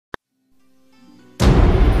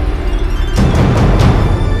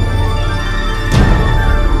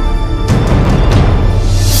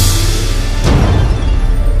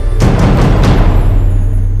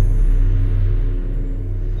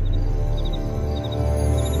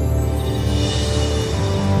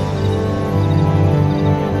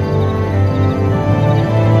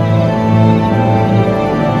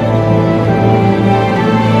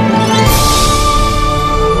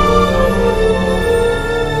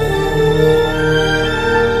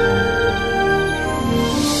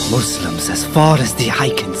far as the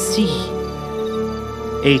eye can see.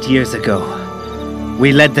 8 years ago,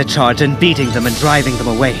 we led the charge in beating them and driving them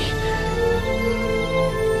away.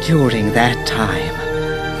 During that time,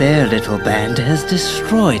 their little band has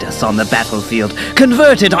destroyed us on the battlefield,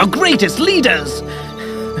 converted our greatest leaders.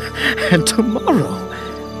 And tomorrow,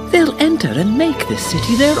 they'll enter and make this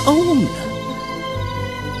city their own.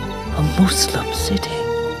 A Muslim city.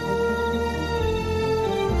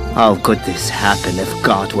 How could this happen if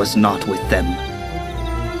God was not with them?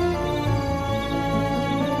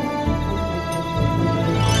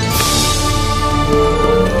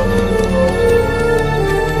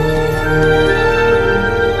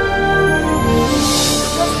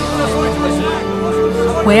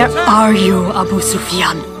 Where are you, Abu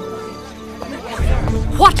Sufyan?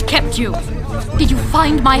 What kept you? Did you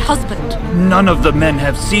find my husband? None of the men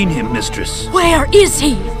have seen him, mistress. Where is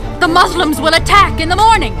he? The Muslims will attack in the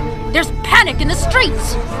morning. There's panic in the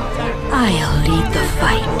streets. I'll lead the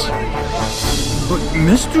fight. But,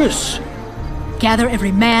 mistress... Gather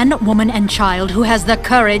every man, woman, and child who has the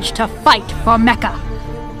courage to fight for Mecca.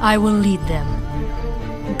 I will lead them.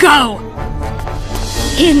 Go!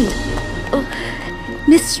 Hind. Oh,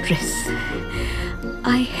 mistress.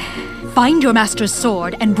 Find your master's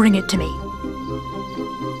sword and bring it to me.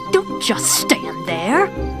 Don't just stand there.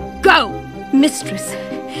 Go! Mistress,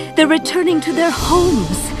 they're returning to their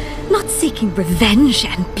homes, not seeking revenge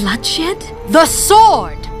and bloodshed. The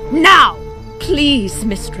sword! Now! Please,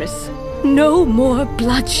 mistress, no more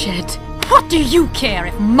bloodshed. What do you care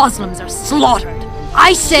if Muslims are slaughtered?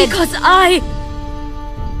 I said... Because I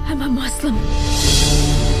am a Muslim.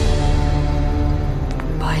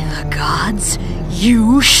 By the gods,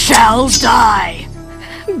 you shall die!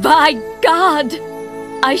 By God,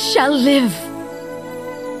 I shall live.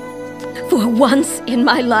 For once in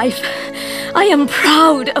my life, I am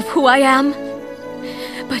proud of who I am.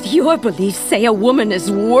 But your beliefs say a woman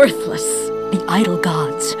is worthless. The idol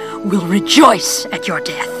gods will rejoice at your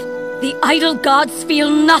death. The idol gods feel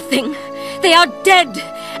nothing. They are dead,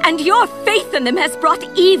 and your faith in them has brought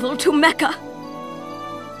evil to Mecca.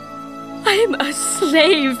 I'm a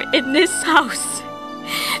slave in this house,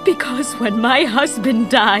 because when my husband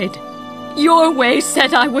died, your way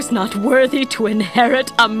said I was not worthy to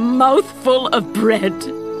inherit a mouthful of bread.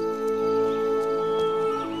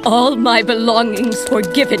 All my belongings were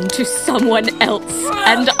given to someone else,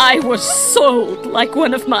 and I was sold like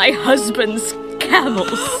one of my husband's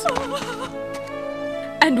camels.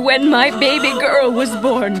 And when my baby girl was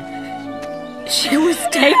born, she was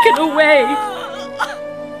taken away.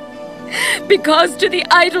 Because to the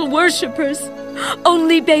idol worshippers,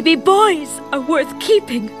 only baby boys are worth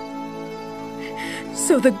keeping.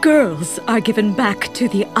 So the girls are given back to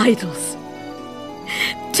the idols.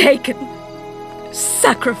 Taken,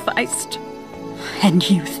 sacrificed. And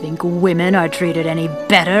you think women are treated any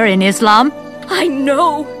better in Islam? I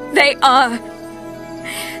know they are.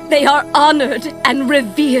 They are honored and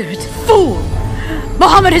revered. Fool!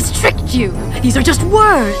 Muhammad has tricked you. These are just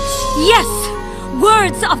words. Yes,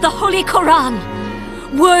 words of the Holy Quran.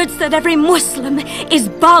 Words that every Muslim is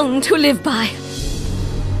bound to live by.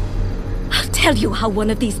 I'll tell you how one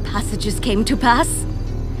of these passages came to pass.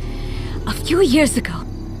 A few years ago,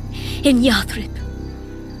 in Yathrib,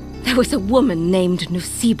 there was a woman named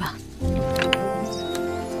Nusiba.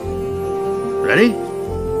 Ready?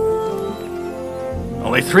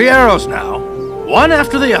 Only 3 arrows now, one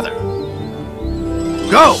after the other.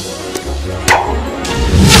 Go!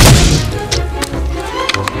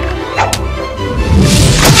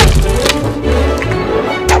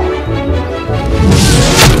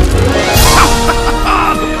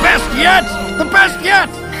 The best yet!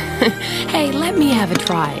 Hey, let me have a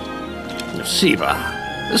try. Nusiba,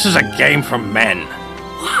 this is a game for men.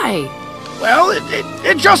 Why? Well,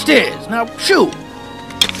 it just is. Now, shoot.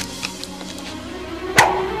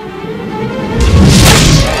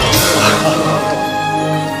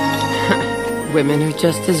 Women are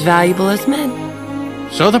just as valuable as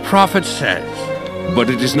men. So the prophet says. But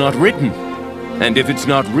it is not written. And if it's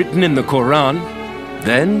not written in the Quran,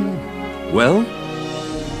 then, well...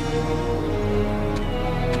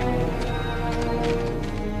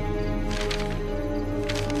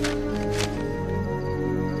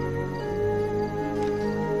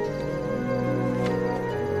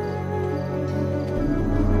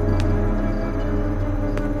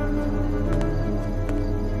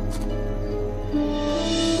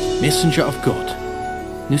 Messenger of God,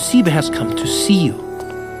 Nusiba has come to see you.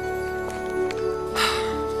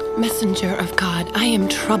 Messenger of God, I am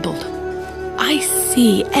troubled. I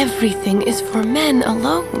see everything is for men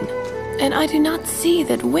alone, and I do not see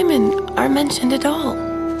that women are mentioned at all.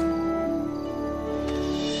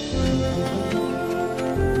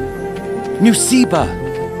 Nusiba!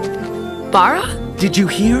 Bara? Did you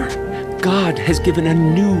hear? God has given a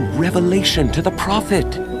new revelation to the prophet.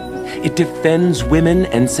 It defends women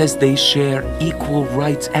and says they share equal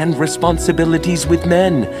rights and responsibilities with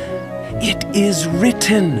men. It is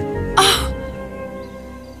written.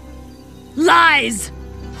 Lies!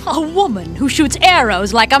 A woman who shoots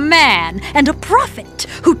arrows like a man, and a prophet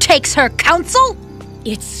who takes her counsel?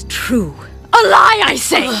 It's true. A lie, I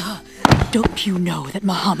say! Don't you know that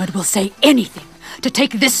Muhammad will say anything to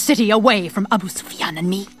take this city away from Abu Sufyan and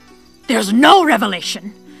me? There's no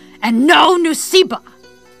revelation, and no Nusiba.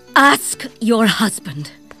 Ask your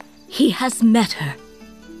husband. He has met her.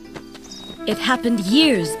 It happened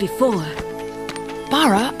years before.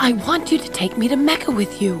 Bara, I want you to take me to Mecca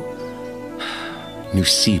with you.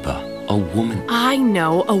 Nusiba, a woman. I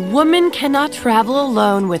know a woman cannot travel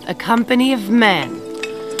alone with a company of men.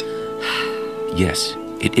 Yes,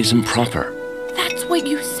 it isn't proper. That's what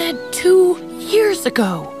you said 2 years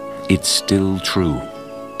ago. It's still true.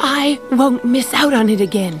 I won't miss out on it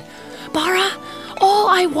again. Bara, all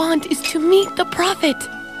I want is to meet the Prophet.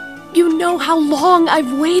 You know how long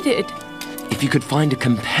I've waited. If you could find a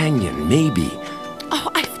companion, maybe. Oh,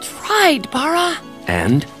 I've tried, Bara.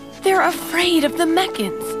 And? They're afraid of the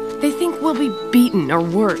Meccans. They think we'll be beaten or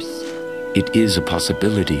worse. It is a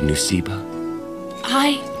possibility, Nusiba.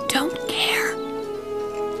 I don't care.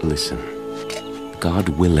 Listen, God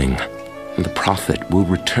willing, the Prophet will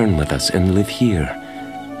return with us and live here.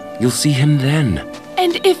 You'll see him then.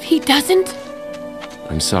 And if he doesn't?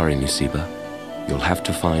 I'm sorry, Nusiba. You'll have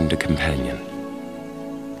to find a companion.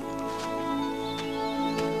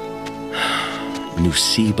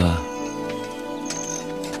 Nusiba.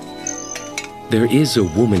 There is a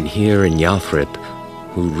woman here in Yathrib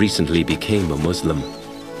who recently became a Muslim.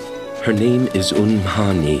 Her name is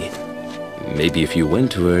Hani. Maybe if you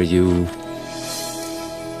went to her, you...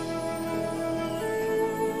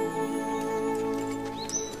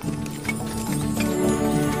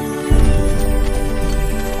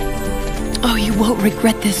 Oh, you won't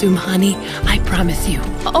regret this, Hani. I promise you.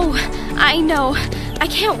 Oh, I know. I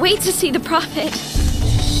can't wait to see the Prophet.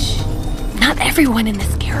 Not everyone in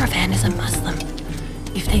this caravan is a Muslim.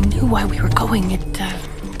 If they knew why we were going, it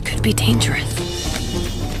could be dangerous.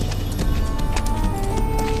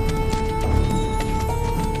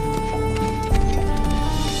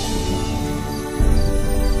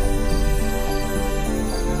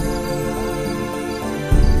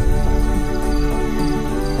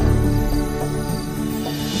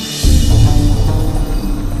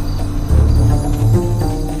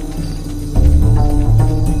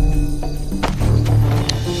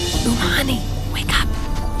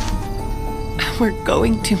 We're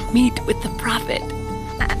going to meet with the Prophet.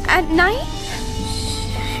 At night?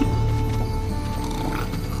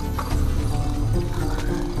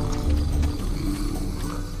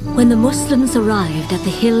 When the Muslims arrived at the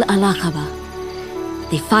hill Al-Aqaba,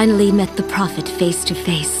 they finally met the Prophet face to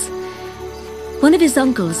face. One of his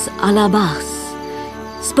uncles, Al-Abbas,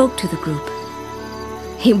 spoke to the group.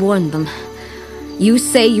 He warned them. You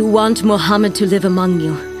say you want Muhammad to live among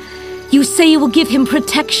you. You say you will give him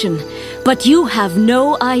protection, but you have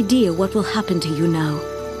no idea what will happen to you now.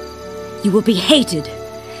 You will be hated.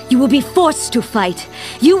 You will be forced to fight.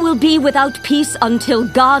 You will be without peace until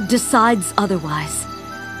God decides otherwise.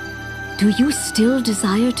 Do you still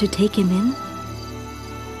desire to take him in?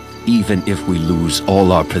 Even if we lose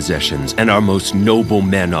all our possessions and our most noble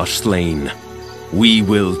men are slain, we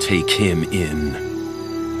will take him in.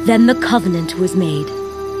 Then the covenant was made.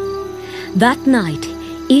 That night,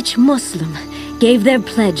 each Muslim gave their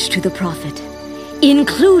pledge to the Prophet,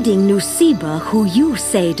 including Nusiba, who you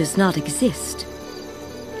say does not exist.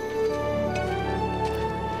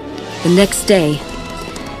 The next day,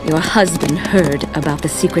 your husband heard about the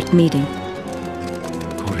secret meeting.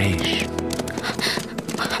 Quraysh.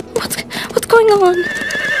 What's going on?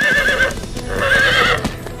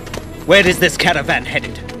 Where is this caravan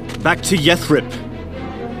headed? Back to Yathrib.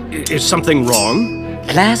 Is something wrong?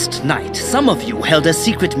 Last night, some of you held a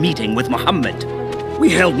secret meeting with Muhammad. We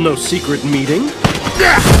held no secret meeting.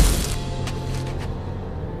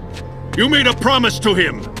 You made a promise to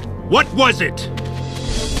him. What was it?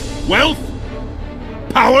 Wealth?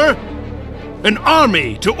 Power? An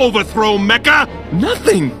army to overthrow Mecca?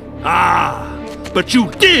 Nothing! Ah, but you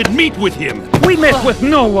did meet with him. We met with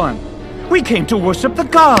no one. We came to worship the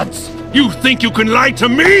gods. You think you can lie to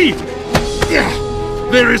me?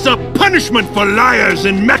 There is a punishment for liars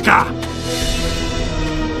in Mecca.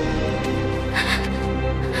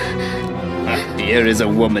 Here is a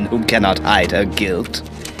woman who cannot hide her guilt.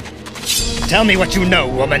 Tell me what you know,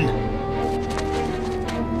 woman.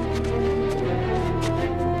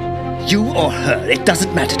 You or her, it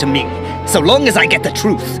doesn't matter to me, so long as I get the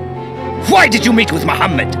truth. Why did you meet with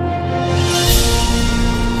Muhammad?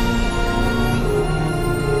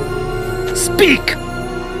 Speak!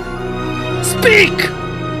 Speak!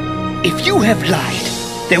 If you have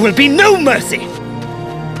lied, there will be no mercy!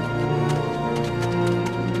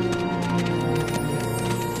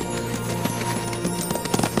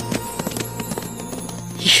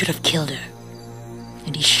 He should have killed her.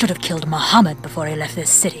 And he should have killed Muhammad before he left this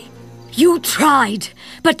city. You tried,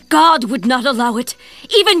 but God would not allow it.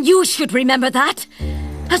 Even you should remember that.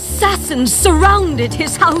 Assassins surrounded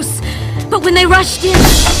his house, but when they rushed in,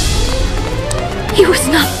 he was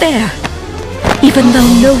not there, even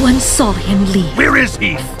though no one saw him leave. Where is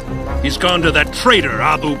he? He's gone to that traitor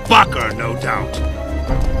Abu Bakr, no doubt.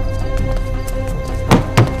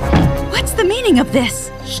 What's the meaning of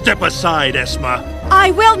this? Step aside, Esma.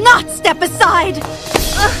 I will not step aside!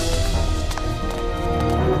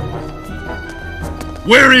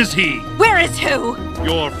 Where is he? Where is who?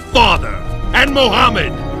 Your father and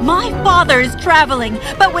Mohammed. My father is traveling,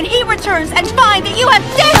 but when he returns and finds that you have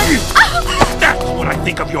dead... That's what I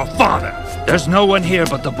think of your father. There's no one here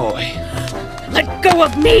but the boy. Let go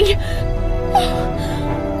of me!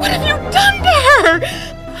 What have you done to her?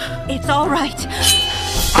 It's all right.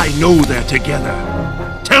 I know they're together.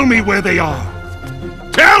 Tell me where they are.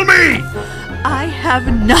 Tell me! I have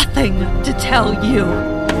nothing to tell you.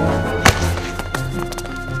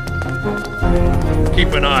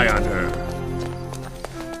 Keep an eye on her.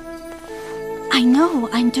 I know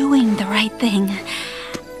I'm doing the right thing.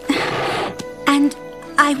 And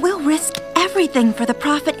I will risk everything for the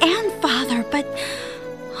Prophet and Father, but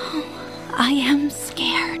I am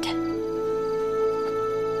scared.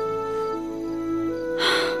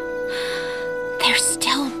 They're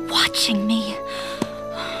still watching me.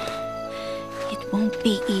 It won't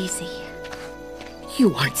be easy.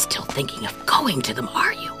 You aren't still thinking of going to them,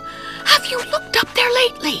 are you? Have you looked up there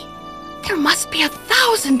lately? There must be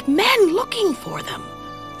 1,000 men looking for them.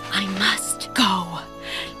 I must go.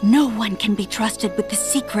 No one can be trusted with the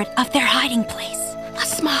secret of their hiding place.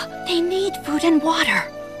 Asma, They need food and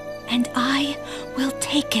water, and I will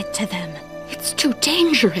take it to them. it's too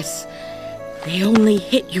dangerous. They only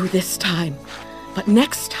hit you this time. But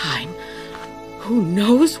next time, who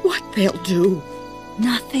knows what they'll do?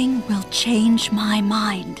 Nothing will change my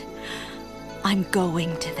mind. I'm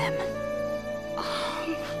going to them.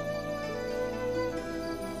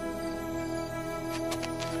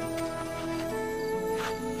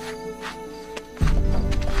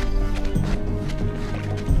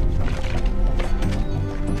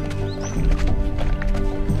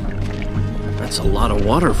 That's a lot of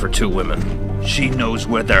water for two women. She knows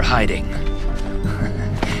where they're hiding.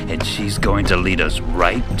 And she's going to lead us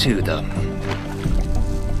right to them.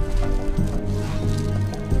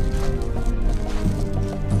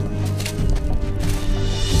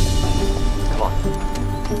 Come on.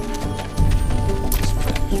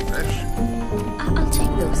 I'll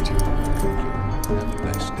take those two.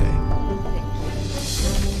 Nice day.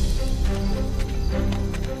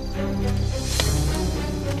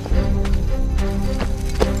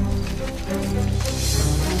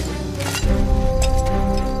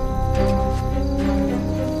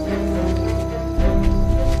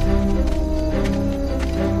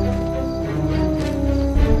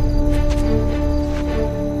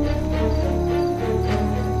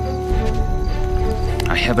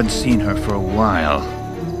 I haven't seen her for a while.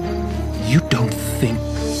 You don't think...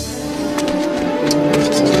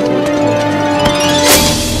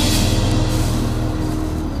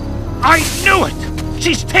 I knew it!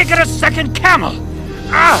 She's taken a second camel!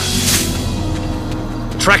 Ah!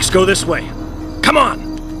 Tracks go this way. Come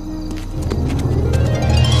on!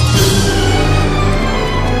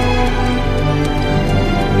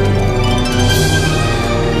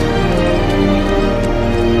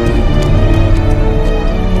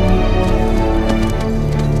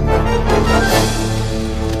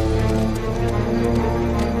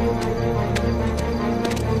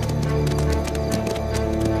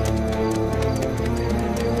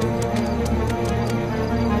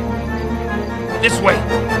 This way!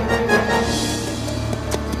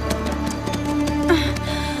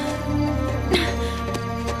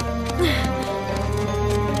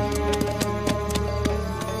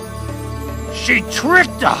 She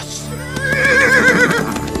tricked us!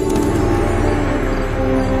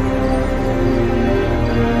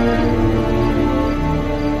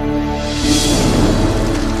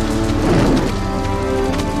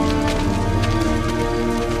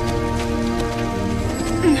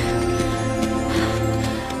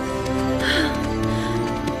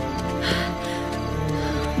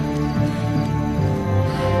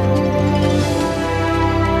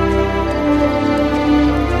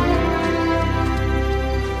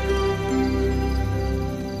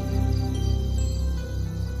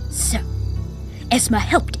 So, Esma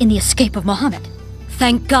helped in the escape of Muhammad.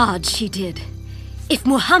 Thank God she did. If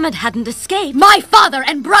Muhammad hadn't escaped... My father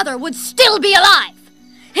and brother would still be alive!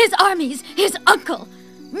 His armies, his uncle,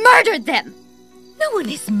 murdered them! No one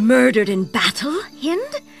is murdered in battle,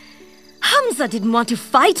 Hind. Hamza didn't want to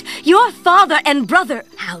fight. Your father and brother...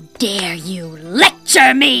 How dare you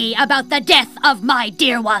lecture me about the death of my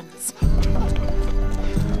dear ones!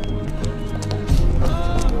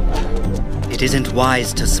 It isn't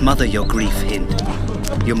wise to smother your grief, Hind.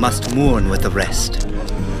 You must mourn with the rest.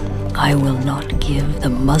 I will not give the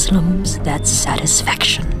Muslims that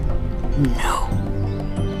satisfaction. No.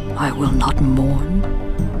 I will not mourn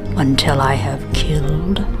until I have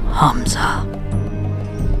killed Hamza.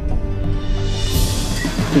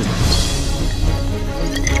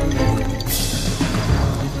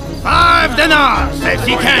 5 dinars says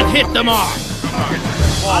he can't hit the mark.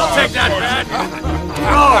 I'll take that, man.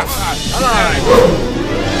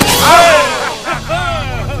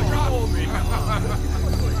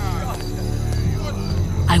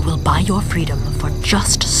 I will buy your freedom for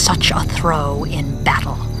just such a throw in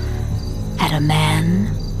battle at a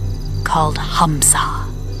man called Hamza.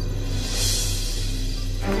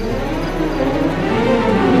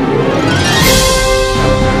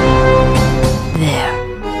 There,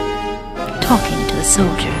 talking to the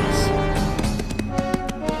soldiers.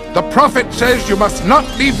 The Prophet says you must not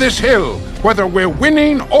leave this hill, whether we're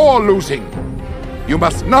winning or losing. You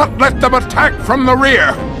must not let them attack from the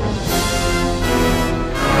rear.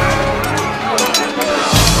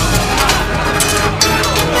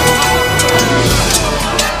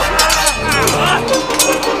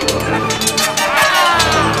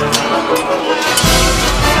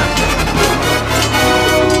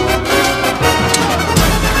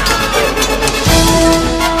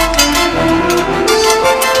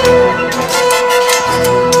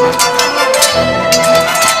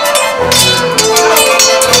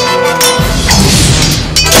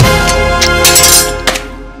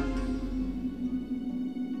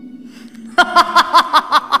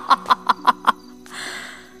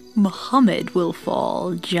 Muhammad will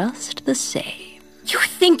fall just the same. You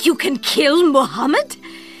think you can kill Muhammad?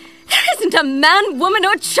 There isn't a man, woman,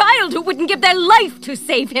 or child who wouldn't give their life to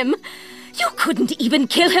save him. You couldn't even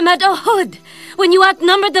kill him at Uhud, when you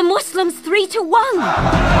outnumbered the Muslims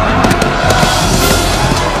 3-1.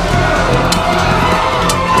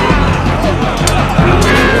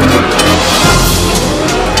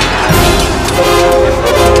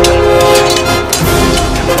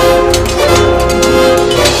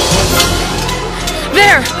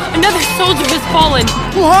 Another soldier has fallen!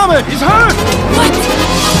 Muhammad, he's hurt! What?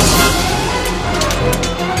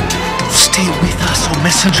 Stay with us, O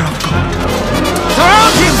Messenger of God.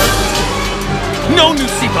 Surround him! No,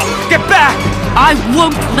 Nusiba! Get back! I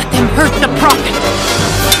won't let them hurt the Prophet!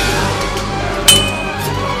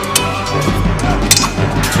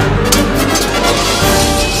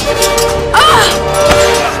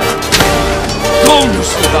 Go,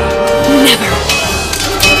 Nusiba! Never!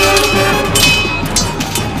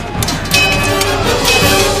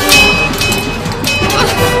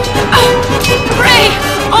 Pray,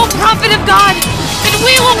 O Prophet of God, that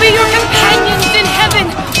we will be your companions in heaven!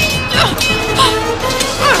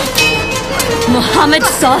 Muhammad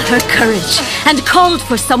saw her courage and called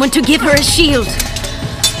for someone to give her a shield.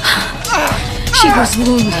 She was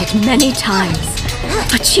wounded many times,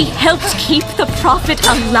 but she helped keep the Prophet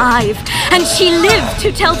alive, and she lived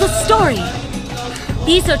to tell the story.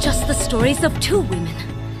 These are just the stories of 2 women.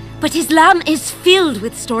 But Islam is filled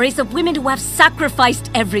with stories of women who have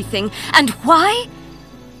sacrificed everything. And why?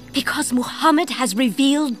 Because Muhammad has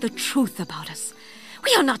revealed the truth about us.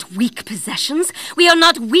 We are not weak possessions. We are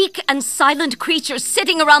not weak and silent creatures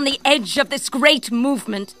sitting around the edge of this great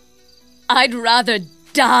movement. I'd rather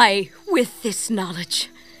die with this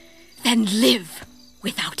knowledge than live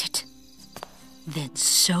without it. Then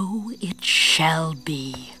so it shall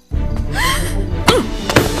be.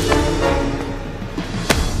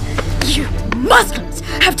 You Muslims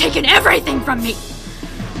have taken everything from me,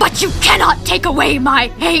 but you cannot take away my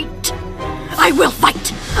hate. I will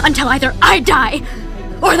fight until either I die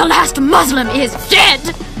or the last Muslim is dead.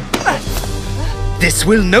 This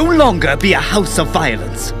will no longer be a house of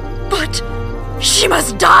violence. But she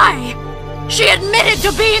must die. She admitted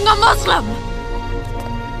to being a Muslim.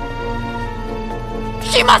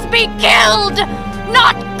 She must be killed,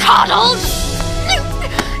 not coddled.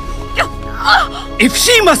 If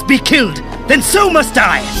she must be killed, then so must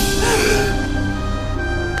I.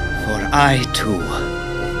 For I, too,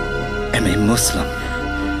 am a Muslim.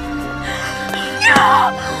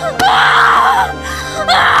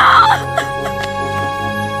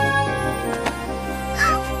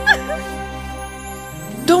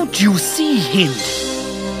 you see,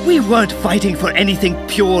 Hind? We weren't fighting for anything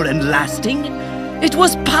pure and lasting. It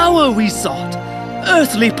was power we sought,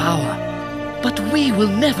 earthly power. But we will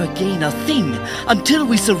never gain a thing until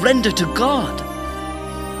we surrender to God.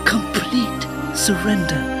 Complete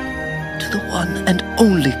surrender to the one and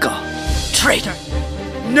only God. Traitor!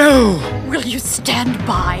 No! Will you stand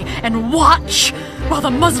by and watch while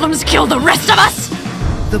the Muslims kill the rest of us?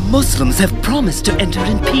 The Muslims have promised to enter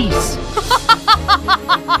in peace.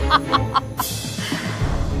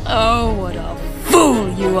 Oh, what a fool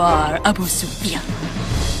you are, Abu Sufyan.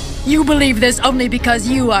 You believe this only because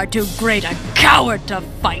you are too great a coward to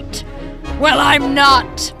fight. Well, I'm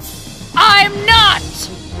not. I'm not!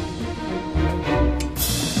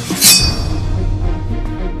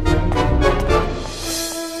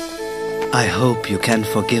 I hope you can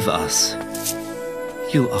forgive us.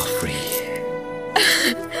 You are free.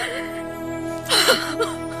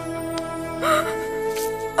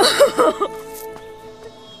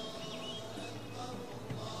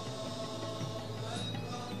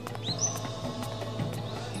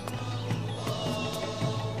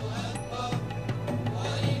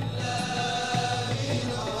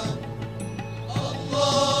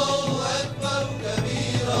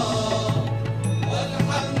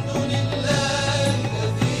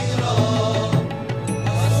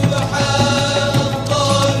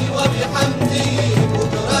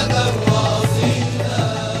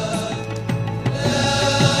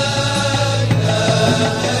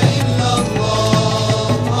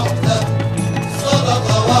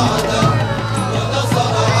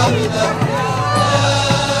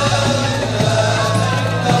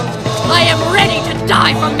 I am ready to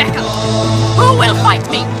die for Mecca. Who will fight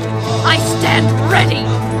me? I stand ready.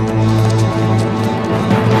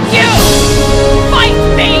 You! Fight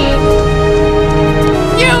me!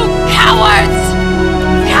 You cowards!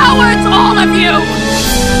 Cowards, all of you!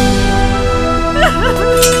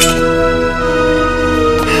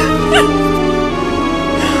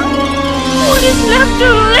 What is left to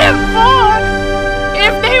live for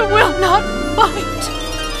if they will not fight?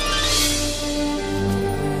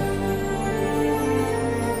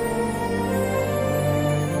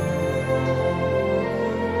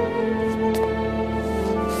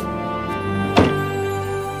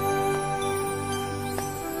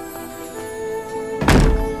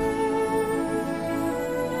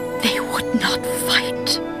 They would not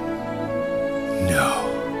fight. No.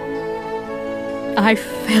 I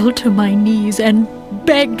fell to my knees and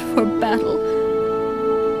begged for battle.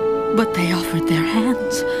 But they offered their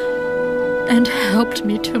hands and helped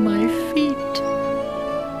me to my feet.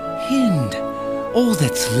 Hind, all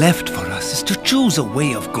that's left for us is to choose a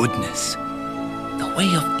way of goodness. The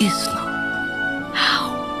way of Islam.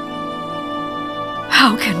 How?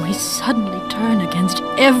 How can we suddenly turn against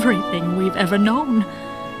everything we've ever known?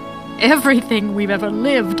 Everything we've ever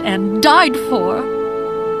lived and died for?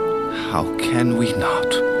 How can we not?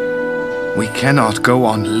 We cannot go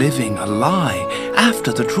on living a lie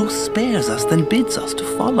After the truth spares us, then bids us to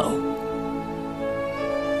follow.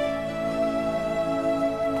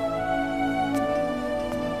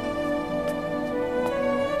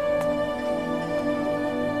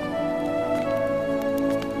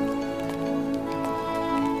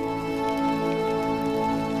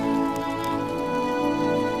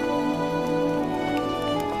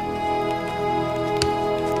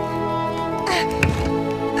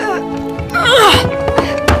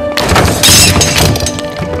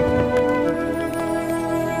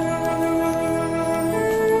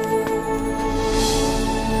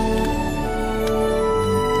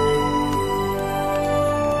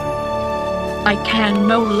 I can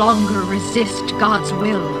no longer resist God's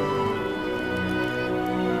will.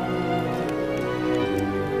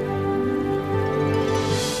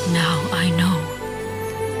 Now I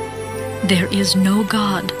know there is no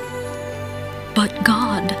God but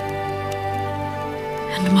God,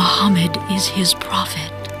 and Muhammad is his prophet.